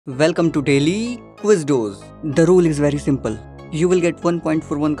Welcome to Daily Quiz Dose. The rule is very simple. You will get 1 point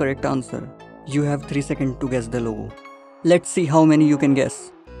for one correct answer. You have 3 seconds to guess the logo. Let's see how many you can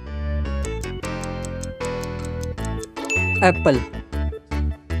guess. Apple,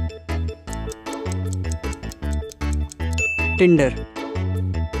 Tinder,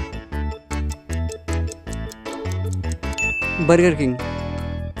 Burger King,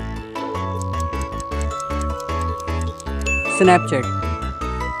 Snapchat,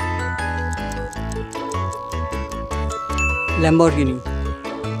 Lamborghini,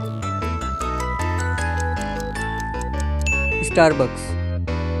 Starbucks,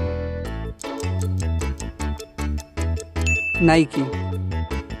 Nike,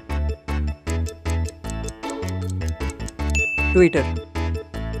 Twitter,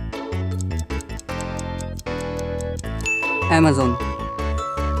 Amazon,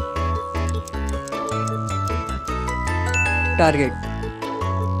 Target,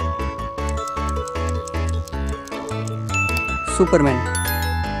 Superman,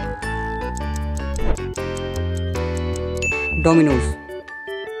 Domino's,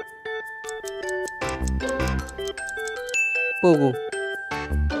 Pogo,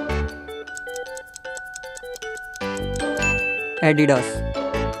 Adidas,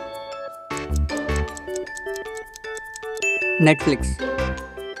 Netflix,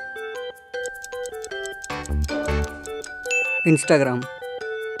 Instagram,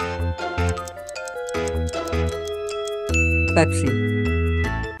 Pepsi,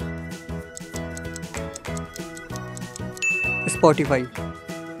 Spotify,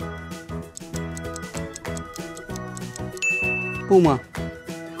 Puma,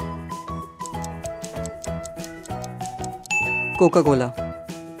 Coca-Cola,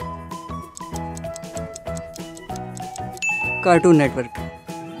 Cartoon Network,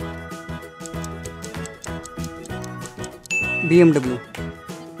 BMW,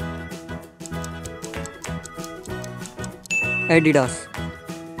 Adidas,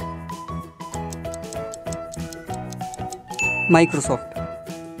 Microsoft,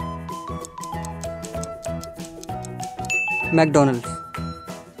 McDonald's,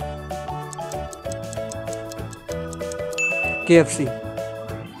 KFC,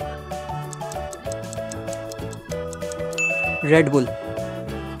 Red Bull,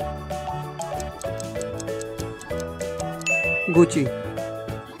 Gucci,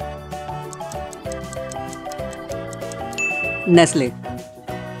 Nestle,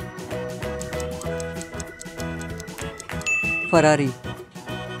 Ferrari,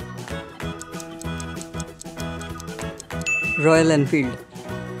 Royal Enfield,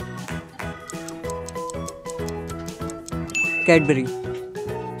 Cadbury,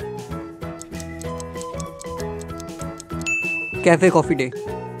 Cafe Coffee Day,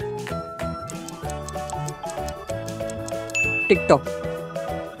 TikTok,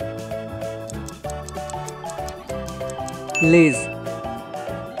 Lay's,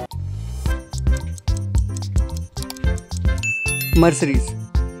 Mercedes,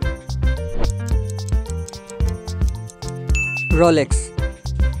 Rolex,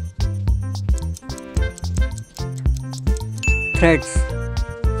 Threads,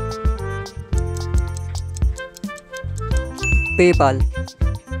 PayPal,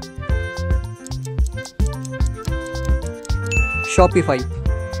 Shopify,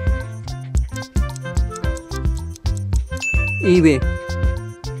 eBay,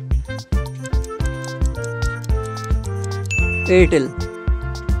 Airtel,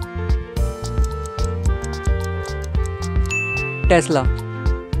 Tesla,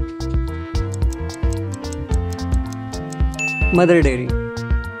 Mother Dairy,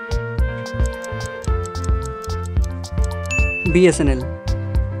 BSNL,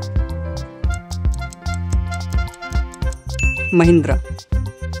 Mahindra,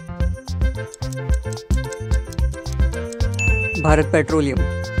 Bharat Petroleum,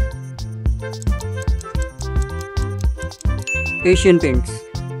 Asian Paints,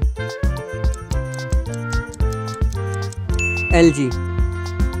 LG,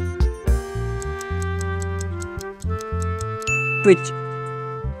 Twitch,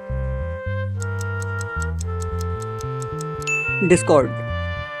 Discord,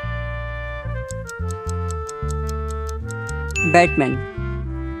 Batman,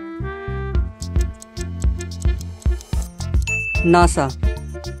 NASA,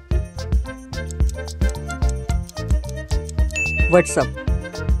 WhatsApp,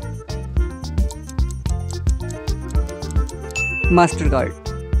 Mastercard,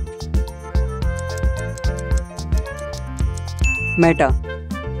 Meta,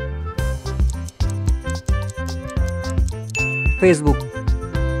 Facebook.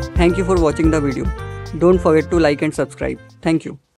 Thank you for watching the video. Don't forget to like and subscribe. Thank you.